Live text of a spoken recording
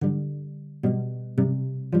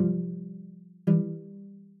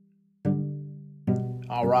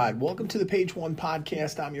All right, welcome to the Page One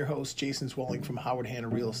podcast. I'm your host, Jason Zwelling from Howard Hanna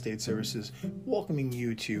Real Estate Services, welcoming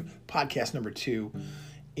you to podcast number 2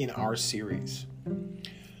 in our series.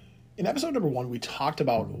 In episode number 1, we talked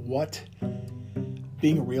about what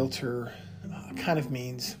being a realtor kind of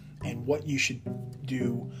means and what you should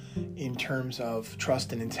do in terms of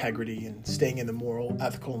trust and integrity and staying in the moral,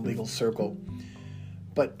 ethical, and legal circle.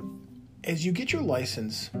 But as you get your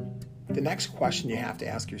license, the next question you have to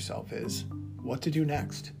ask yourself is, what to do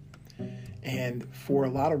next? And for a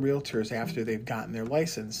lot of realtors, after they've gotten their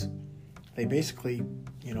license, they basically,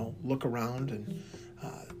 look around and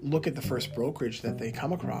look at the first brokerage that they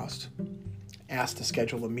come across, ask to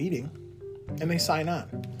schedule a meeting, and they sign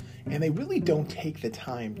on. And they really don't take the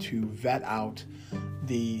time to vet out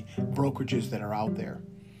the brokerages that are out there.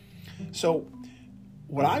 So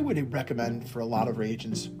what I would recommend for a lot of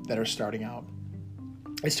agents that are starting out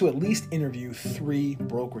is to at least interview 3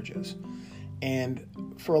 brokerages. And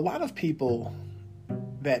for a lot of people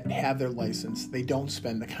that have their license, they don't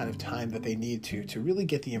spend the kind of time that they need to really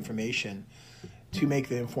get the information to make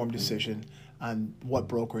the informed decision on what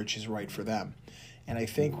brokerage is right for them. And I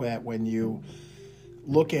think that when you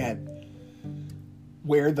look at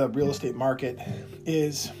where the real estate market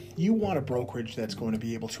is, you want a brokerage that's going to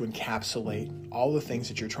be able to encapsulate all the things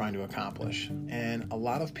that you're trying to accomplish. And a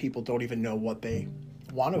lot of people don't even know what they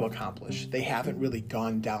want to accomplish. They haven't really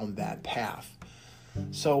gone down that path.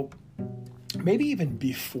 So maybe even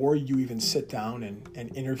before you even sit down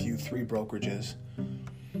and interview 3 brokerages,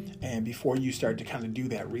 and before you start to kind of do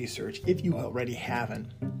that research, if you already haven't,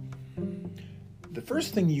 the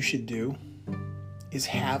first thing you should do is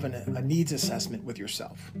have a needs assessment with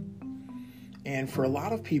yourself. And for a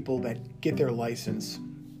lot of people that get their license,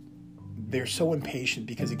 they're so impatient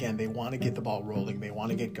because, again, they want to get the ball rolling. They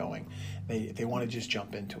want to get going. They want to just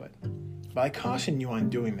jump into it. But I caution you on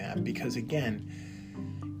doing that because, again,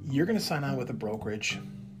 you're going to sign on with a brokerage.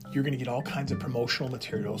 You're going to get all kinds of promotional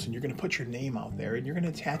materials, and you're going to put your name out there, and you're going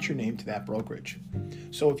to attach your name to that brokerage.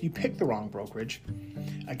 So if you pick the wrong brokerage,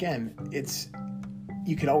 again,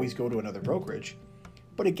 you could always go to another brokerage.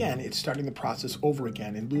 But again, it's starting the process over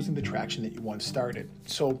again and losing the traction that you once started.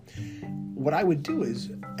 So what I would do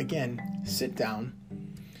is, again, sit down,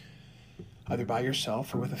 either by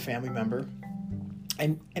yourself or with a family member,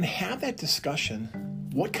 and have that discussion,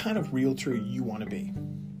 what kind of realtor you want to be.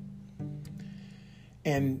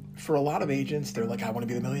 And for a lot of agents, they're like, I want to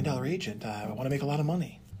be the $1 million agent. I want to make a lot of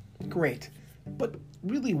money. Great. But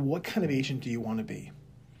really, what kind of agent do you want to be?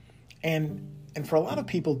 And for a lot of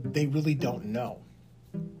people, they really don't know.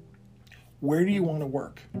 Where do you want to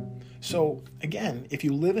work? So again, if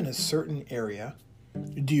you live in a certain area,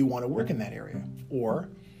 do you want to work in that area? Or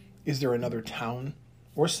is there another town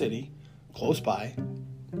or city close by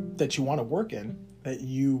that you want to work in that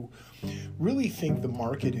you really think the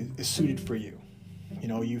market is suited for you?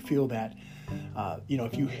 You feel that,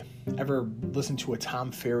 if you ever listen to a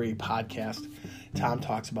Tom Ferry podcast, Tom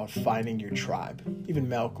talks about finding your tribe. Even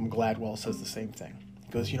Malcolm Gladwell says the same thing.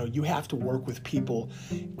 He goes, you have to work with people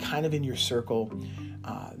kind of in your circle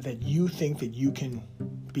that you think that you can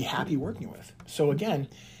be happy working with. So again,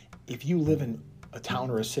 if you live in a town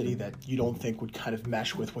or a city that you don't think would kind of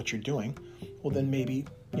mesh with what you're doing, well, then maybe,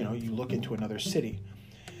 you look into another city.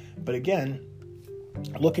 But again,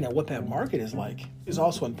 looking at what that market is like is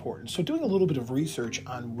also important. So doing a little bit of research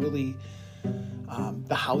on really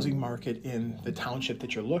the housing market in the township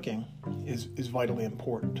that you're looking is vitally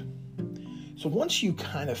important. So once you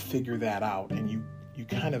kind of figure that out and you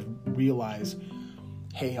kind of realize,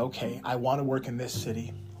 hey, okay, I want to work in this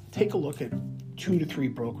city, take a look at 2 to 3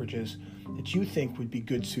 brokerages that you think would be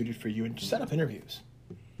good suited for you and set up interviews.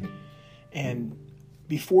 And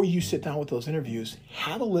before you sit down with those interviews,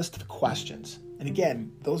 have a list of questions. And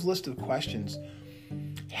again, those list of questions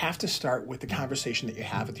have to start with the conversation that you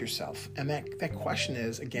have with yourself. And that question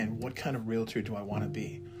is, again, what kind of realtor do I want to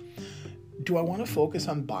be? Do I want to focus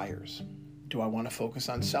on buyers? Do I want to focus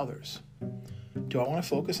on sellers? Do I want to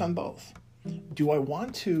focus on both? Do I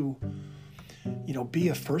want to, be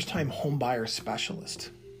a first-time home buyer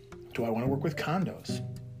specialist? Do I want to work with condos?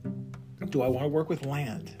 Do I want to work with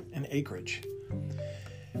land and acreage?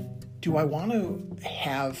 Do I want to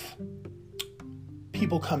have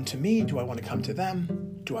people come to me? Do I want to come to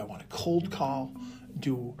them? Do I want to cold call?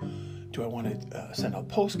 Do I want to send out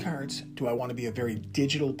postcards? Do I want to be a very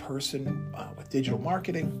digital person with digital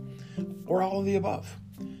marketing? Or all of the above?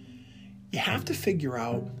 You have to figure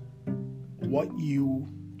out what you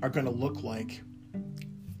are going to look like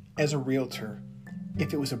as a realtor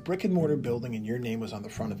if it was a brick and mortar building and your name was on the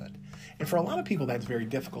front of it. And for a lot of people, that's very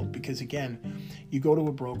difficult because, again, you go to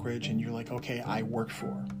a brokerage and you're like, okay, I work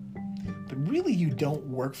for. but really you don't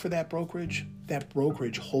work for that brokerage. That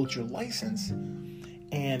brokerage holds your license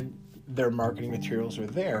and their marketing materials are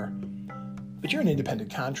there, but you're an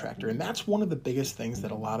independent contractor. And that's one of the biggest things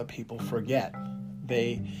that a lot of people forget.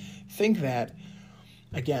 They think that,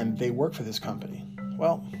 again, they work for this company.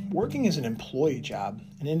 Well, working as an employee job,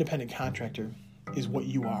 an independent contractor, is what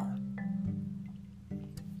you are.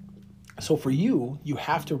 So for you, you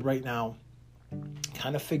have to right now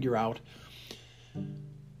kind of figure out,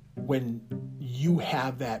 when you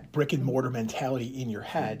have that brick and mortar mentality in your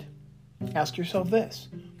head, ask yourself this: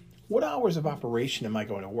 what hours of operation am I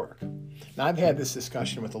going to work? Now, I've had this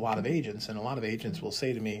discussion with a lot of agents, and a lot of agents will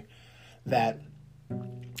say to me that,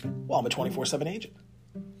 well, I'm a 24/7 agent.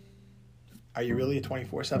 Are you really a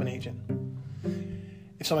 24/7 agent?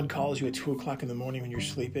 If someone calls you at 2 o'clock in the morning when you're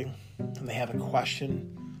sleeping and they have a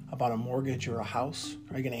question about a mortgage or a house,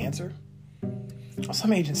 are you going to answer? Well,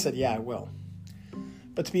 some agents said, yeah, I will.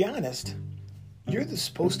 But to be honest, you're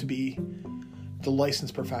supposed to be the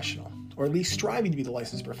licensed professional, or at least striving to be the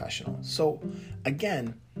licensed professional. So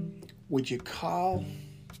again, would you call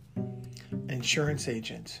an insurance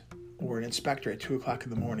agent or an inspector at 2 o'clock in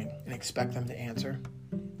the morning and expect them to answer?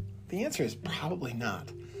 The answer is probably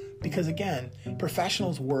not. Because again,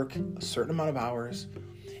 professionals work a certain amount of hours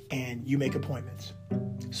and you make appointments.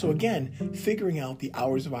 So again, figuring out the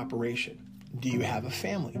hours of operation. Do you have a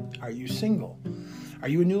family? Are you single? Are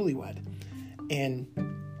you a newlywed? And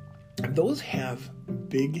those have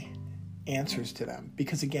big answers to them.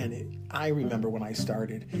 Because again, I remember when I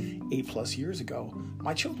started 8+ years ago,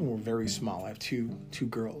 my children were very small. I have two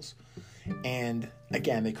girls. And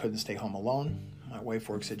again, they couldn't stay home alone. My wife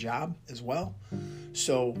works a job as well.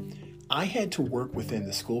 So I had to work within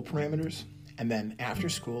the school parameters. And then after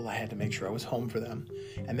school, I had to make sure I was home for them.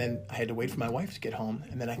 And then I had to wait for my wife to get home,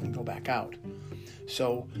 and then I can go back out.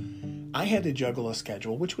 So I had to juggle a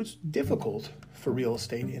schedule, which was difficult for real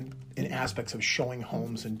estate in aspects of showing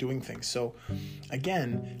homes and doing things. So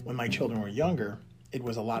again, when my children were younger, it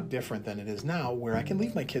was a lot different than it is now, where I can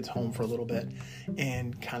leave my kids home for a little bit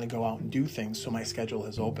and kind of go out and do things. So my schedule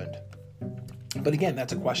has opened. But again,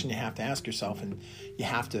 that's a question you have to ask yourself, and you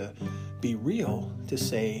have to be real to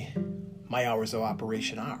say, my hours of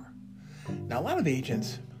operation are. Now, a lot of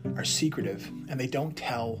agents are secretive and they don't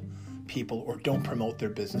tell people or don't promote their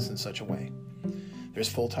business in such a way. There's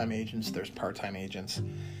full-time agents, there's part-time agents,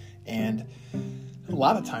 and a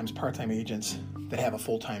lot of times part-time agents that have a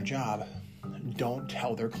full-time job don't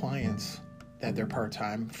tell their clients that they're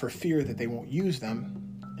part-time for fear that they won't use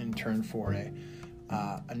them in turn for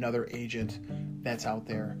another agent that's out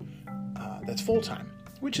there that's full-time,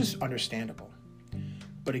 which is understandable.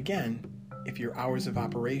 But again, if your hours of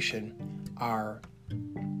operation are,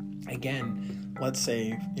 again, let's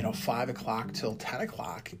say, 5 o'clock till 10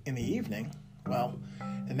 o'clock in the evening, well,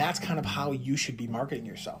 then that's kind of how you should be marketing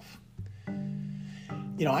yourself.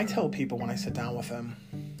 I tell people when I sit down with them,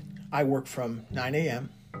 I work from 9 a.m.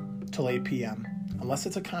 till 8 p.m., unless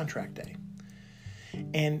it's a contract day.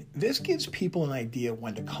 And this gives people an idea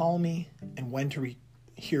when to call me and when to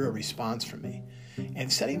hear a response from me.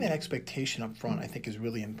 And setting that expectation up front, I think, is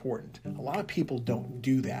really important. A lot of people don't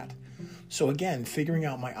do that. So again, figuring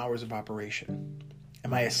out my hours of operation.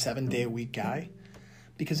 Am I a 7-day-a-week guy?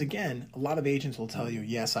 Because again, a lot of agents will tell you,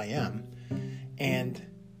 yes, I am. And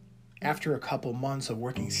after a couple months of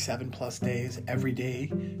working 7+ days, every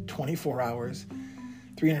day, 24 hours,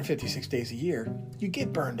 356 days a year, you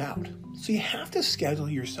get burned out. So you have to schedule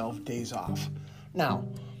yourself days off. Now,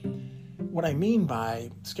 what I mean by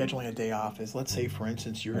scheduling a day off is, let's say, for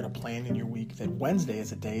instance, you're going to plan in your week that Wednesday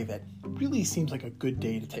is a day that really seems like a good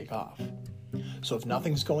day to take off. So if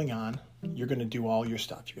nothing's going on, you're going to do all your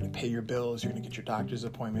stuff. You're going to pay your bills, you're going to get your doctor's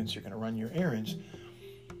appointments, you're going to run your errands.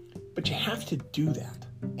 But you have to do that.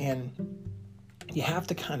 And you have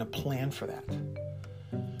to kind of plan for that.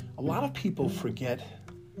 A lot of people forget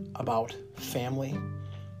about family,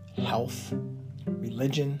 health,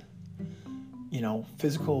 religion,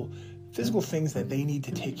 physical things that they need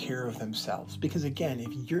to take care of themselves. Because again,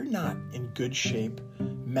 if you're not in good shape,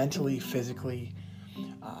 mentally, physically,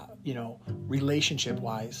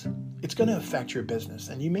 relationship-wise, it's going to affect your business.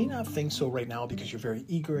 And you may not think so right now because you're very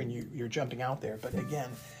eager and you're jumping out there. But again,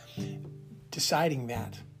 deciding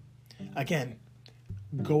that, again,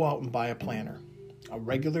 go out and buy a planner, a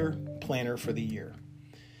regular planner for the year.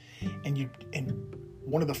 And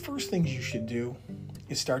one of the first things you should do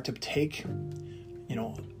is start to take,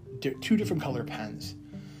 2 different color pens.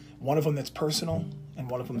 One of them that's personal and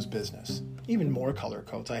one of them is business. Even more color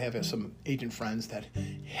codes. I have some agent friends that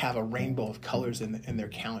have a rainbow of colors in their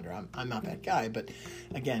calendar. I'm not that guy, but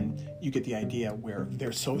again, you get the idea where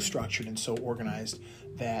they're so structured and so organized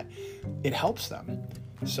that it helps them.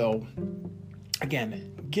 So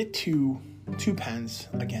again, get two pens,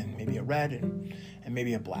 again, maybe a red and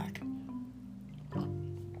maybe a black.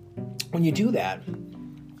 When you do that,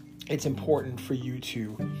 it's important for you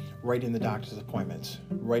to write in the doctor's appointments,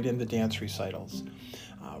 write in the dance recitals,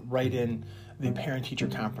 write in the parent-teacher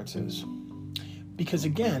conferences. Because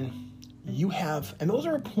again, you have, and those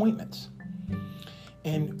are appointments.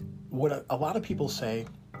 And what a lot of people say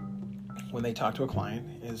when they talk to a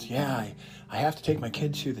client is, yeah, I have to take my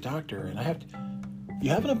kid to the doctor, and you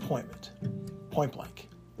have an appointment, point blank.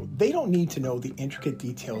 They don't need to know the intricate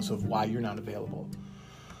details of why you're not available.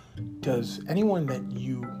 Does anyone that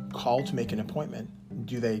you call to make an appointment,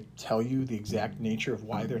 do they tell you the exact nature of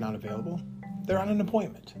why they're not available? They're on an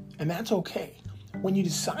appointment, and that's okay. When you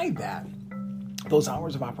decide that, those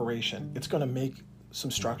hours of operation, it's going to make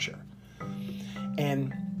some structure.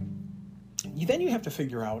 And then you have to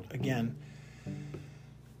figure out, again,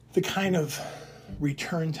 the kind of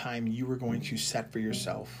return time you are going to set for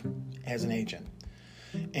yourself as an agent.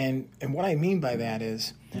 And what I mean by that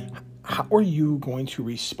is, how are you going to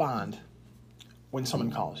respond when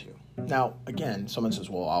someone calls you? Now, again, someone says,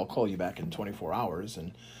 well, I'll call you back in 24 hours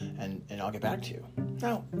and I'll get back to you.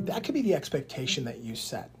 Now, that could be the expectation that you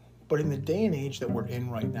set. But in the day and age that we're in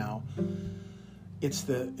right now, it's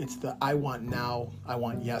the I want now, I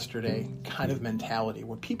want yesterday kind of mentality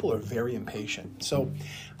where people are very impatient. So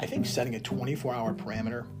I think setting a 24-hour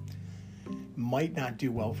parameter might not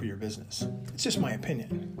do well for your business. It's just my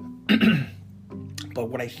opinion. But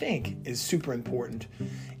what I think is super important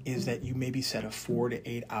is that you maybe set a 4 to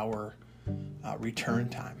 8 hour return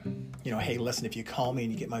time. You know, hey, listen, if you call me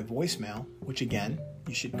and you get my voicemail, which again,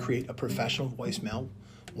 you should create a professional voicemail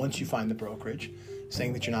once you find the brokerage,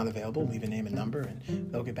 saying that you're not available, leave a name and number, and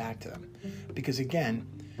they'll get back to them. Because again,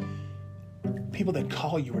 people that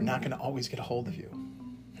call you are not going to always get a hold of you.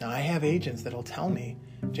 Now, I have agents that'll tell me,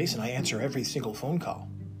 Jason, I answer every single phone call.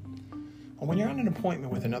 Well, when you're on an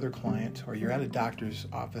appointment with another client, or you're at a doctor's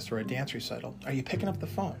office or a dance recital, are you picking up the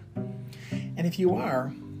phone? And if you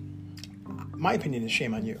are, my opinion is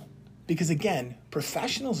shame on you. Because again,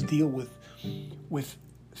 professionals deal with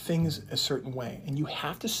things a certain way, and you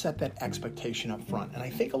have to set that expectation up front. And I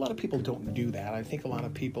think a lot of people don't do that. I think a lot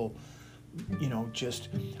of people, just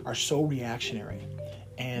are so reactionary.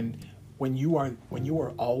 And when you are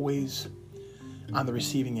always on the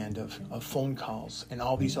receiving end of phone calls and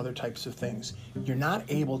all these other types of things, you're not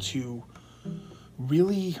able to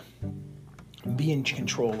really be in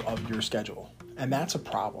control of your schedule. And that's a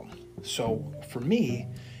problem. So for me,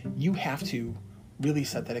 you have to really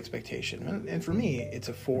set that expectation. And for me, it's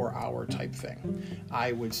a 4-hour type thing.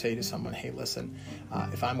 I would say to someone, hey, listen,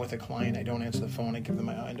 if I'm with a client, I don't answer the phone, I give them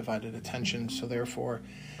my undivided attention, so therefore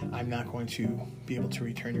I'm not going to be able to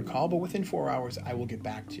return your call, but within 4 hours, I will get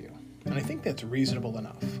back to you. And I think that's reasonable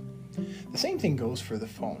enough. The same thing goes for the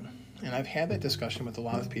phone. And I've had that discussion with a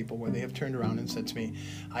lot of people where they have turned around and said to me,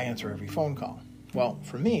 I answer every phone call. Well,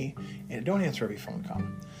 for me, I don't answer every phone call.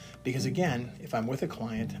 Because again, if I'm with a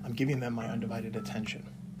client, I'm giving them my undivided attention.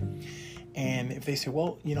 And if they say,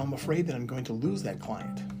 well, I'm afraid that I'm going to lose that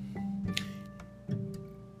client.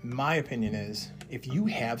 My opinion is, if you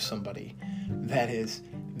have somebody that is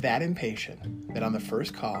that impatient, that on the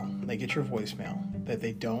first call, they get your voicemail, that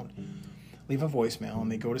they don't leave a voicemail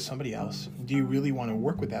and they go to somebody else, do you really want to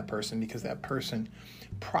work with that person? Because that person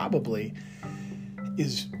probably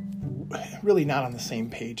is really not on the same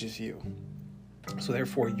page as you. So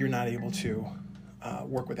therefore, you're not able to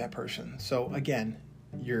work with that person. So again,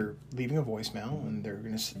 you're leaving a voicemail and they're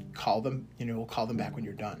going to call them, we'll call them back when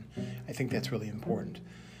you're done. I think that's really important.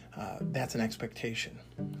 That's an expectation.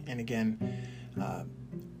 And again,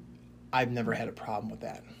 I've never had a problem with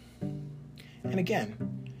that. And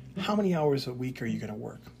again, how many hours a week are you going to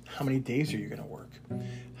work? How many days are you going to work?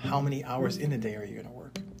 How many hours in a day are you going to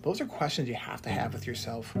work? Those are questions you have to have with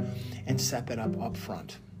yourself and set that up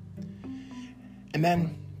front. And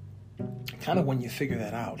then, kind of when you figure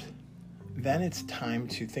that out, then it's time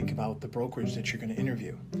to think about the brokerage that you're going to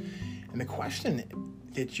interview. And the question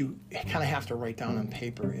that you kind of have to write down on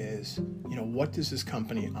paper is, what does this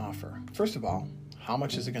company offer? First of all, how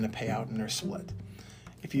much is it going to pay out in their split?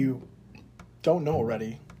 If you don't know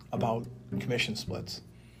already about commission splits,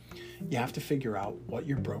 you have to figure out what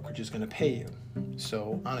your brokerage is going to pay you.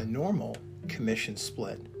 So on a normal commission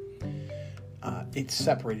split, it's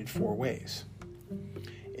separated 4 ways.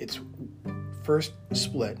 It's first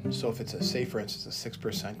split, so if it's say for instance a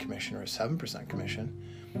 6% commission or a 7%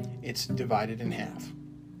 commission, it's divided in half.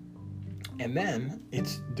 And then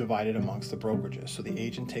it's divided amongst the brokerages. So the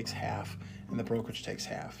agent takes half and the brokerage takes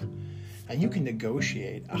half. And you can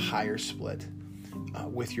negotiate a higher split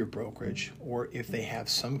with your brokerage, or if they have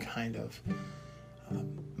some kind of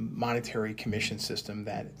monetary commission system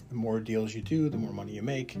that the more deals you do, the more money you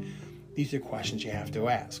make. These are questions you have to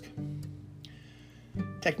ask.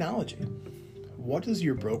 Technology. What does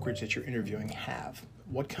your brokerage that you're interviewing have?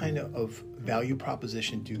 What kind of value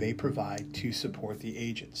proposition do they provide to support the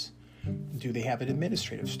agents? Do they have an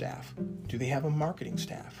administrative staff? Do they have a marketing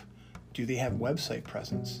staff? Do they have website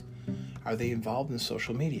presence? Are they involved in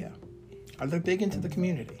social media? Are they big into the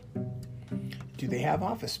community? Do they have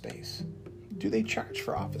office space? Do they charge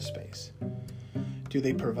for office space? Do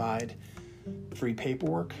they provide free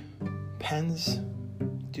paperwork, pens?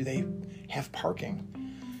 Do they have parking?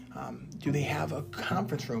 Do they have a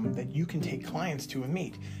conference room that you can take clients to and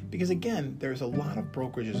meet? Because again, there's a lot of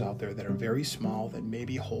brokerages out there that are very small that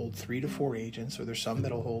maybe hold 3 to 4 agents, or there's some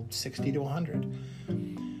that'll hold 60 to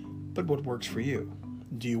 100. But what works for you?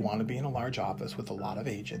 Do you want to be in a large office with a lot of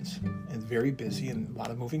agents and very busy and a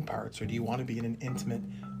lot of moving parts, or do you want to be in an intimate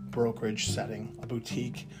brokerage setting, a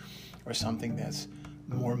boutique, or something that's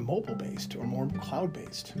more mobile-based or more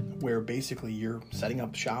cloud-based, where basically you're setting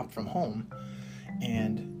up shop from home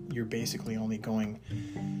and you're basically only going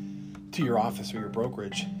to your office or your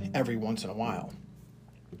brokerage every once in a while?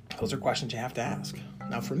 Those are questions you have to ask.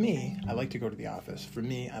 Now, for me, I like to go to the office. For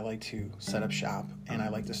me, I like to set up shop, and I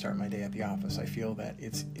like to start my day at the office. I feel that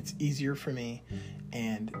it's easier for me,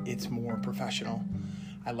 and it's more professional.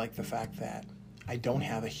 I like the fact that I don't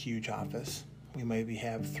have a huge office. We maybe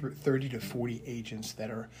have 30 to 40 agents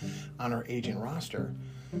that are on our agent roster,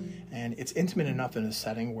 and it's intimate enough in a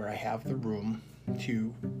setting where I have the room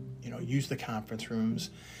to, use the conference rooms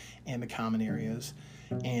and the common areas,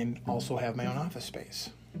 and also have my own office space,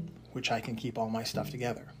 which I can keep all my stuff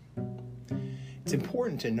together. It's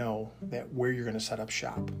important to know that where you're going to set up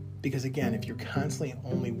shop, because again, if you're constantly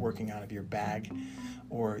only working out of your bag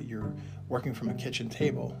or you're working from a kitchen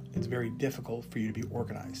table, it's very difficult for you to be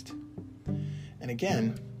organized. And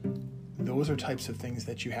again, those are types of things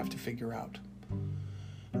that you have to figure out.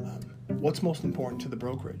 What's most important to the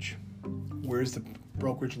brokerage? Where is the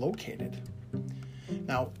brokerage located?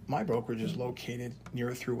 Now, my brokerage is located near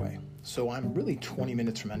a thruway, so I'm really 20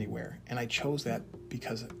 minutes from anywhere, and I chose that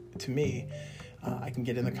because, to me, I can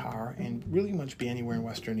get in the car and really much be anywhere in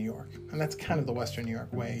Western New York, and that's kind of the Western New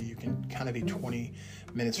York way. You can kind of be 20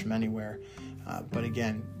 minutes from anywhere, but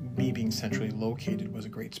again, me being centrally located was a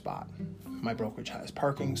great spot. My brokerage has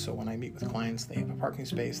parking, so when I meet with clients, they have a parking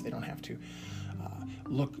space. They don't have to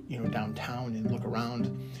look, downtown and look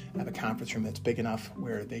around. I have a conference room that's big enough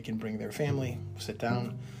where they can bring their family, sit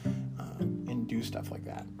down, and do stuff like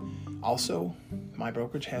that. Also, my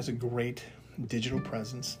brokerage has a great digital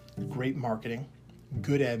presence, great marketing,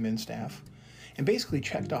 good admin staff, and basically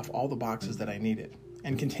checked off all the boxes that I needed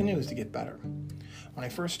and continues to get better. When I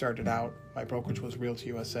first started out, my brokerage was Realty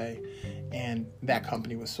USA, and that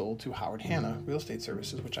company was sold to Howard Hanna Real Estate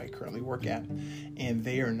Services, which I currently work at, and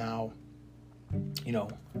they are now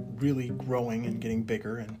really growing and getting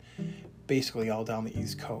bigger, and basically all down the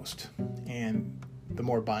East Coast. And the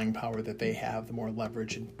more buying power that they have, the more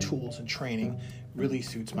leverage and tools and training really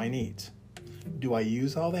suits my needs. Do I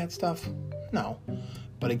use all that stuff? No.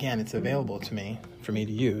 But again, it's available to me for me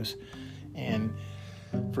to use. And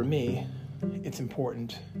for me, it's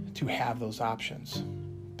important to have those options.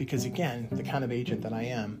 Because again, the kind of agent that I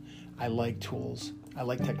am, I like tools, I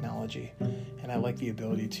like technology, and I like the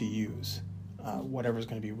ability to use whatever's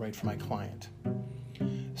going to be right for my client.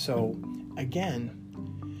 So again,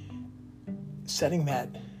 setting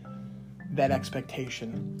that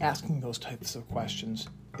expectation, asking those types of questions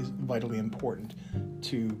is vitally important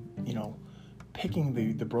to, picking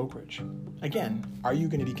the brokerage. Again, are you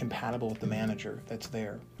going to be compatible with the manager that's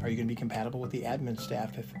there? Are you going to be compatible with the admin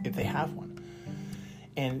staff if they have one?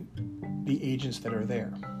 And the agents that are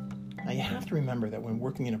there. Now, you have to remember that when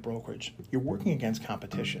working in a brokerage, you're working against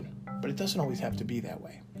competition, but it doesn't always have to be that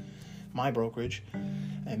way. My brokerage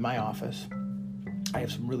and my office, I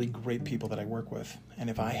have some really great people that I work with, and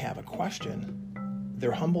if I have a question,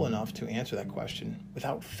 they're humble enough to answer that question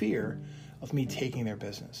without fear of me taking their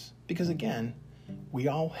business. Because again, we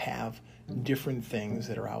all have different things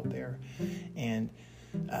that are out there, and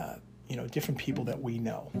different people that we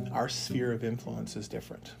know. Our sphere of influence is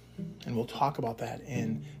different. And we'll talk about that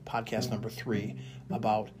in podcast number 3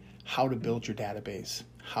 about how to build your database,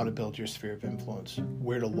 how to build your sphere of influence,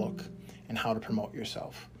 where to look, and how to promote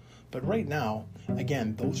yourself. But right now,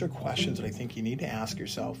 again, those are questions that I think you need to ask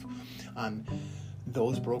yourself on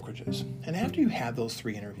those brokerages. And after you have those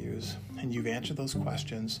 3 interviews and you've answered those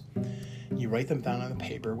questions, you write them down on a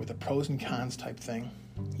paper with a pros and cons type thing,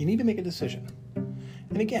 you need to make a decision.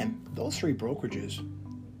 And again, those 3 brokerages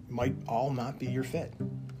might all not be your fit,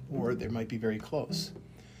 or they might be very close.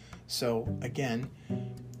 So again,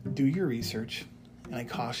 do your research. And I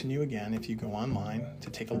caution you again, if you go online, to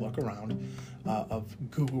take a look around of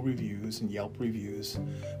Google reviews and Yelp reviews,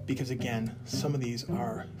 because again, some of these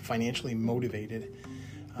are financially motivated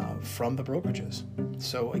from the brokerages.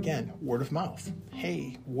 So again, word of mouth.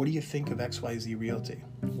 Hey, what do you think of XYZ Realty?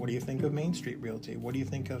 What do you think of Main Street Realty? What do you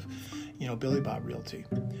think of, Billy Bob Realty?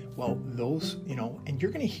 Well, those, and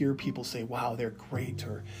you're going to hear people say, wow, they're great,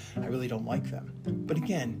 or I really don't like them. But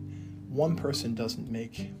again, one person doesn't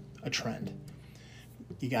make a trend.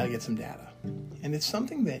 You got to get some data. And it's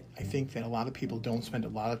something that I think that a lot of people don't spend a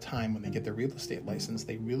lot of time when they get their real estate license.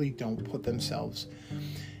 They really don't put themselves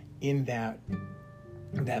in that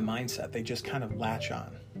mindset. They just kind of latch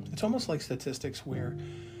on. It's almost like statistics where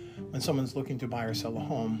when someone's looking to buy or sell a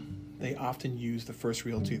home, they often use the first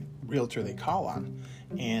realtor they call on.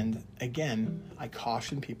 And again, I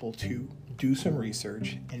caution people to do some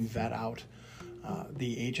research and vet out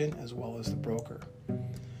the agent as well as the broker.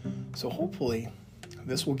 So hopefully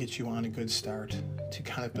this will get you on a good start to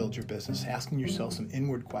kind of build your business, asking yourself some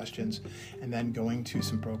inward questions and then going to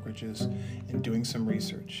some brokerages and doing some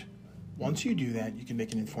research. Once you do that, you can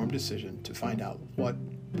make an informed decision to find out what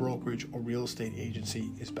brokerage or real estate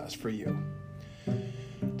agency is best for you.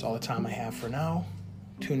 That's all the time I have for now.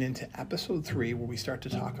 Tune into episode 3, where we start to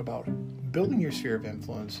talk about building your sphere of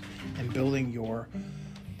influence and building your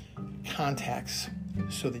contacts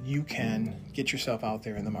so that you can get yourself out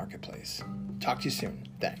there in the marketplace. Talk to you soon.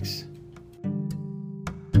 Thanks.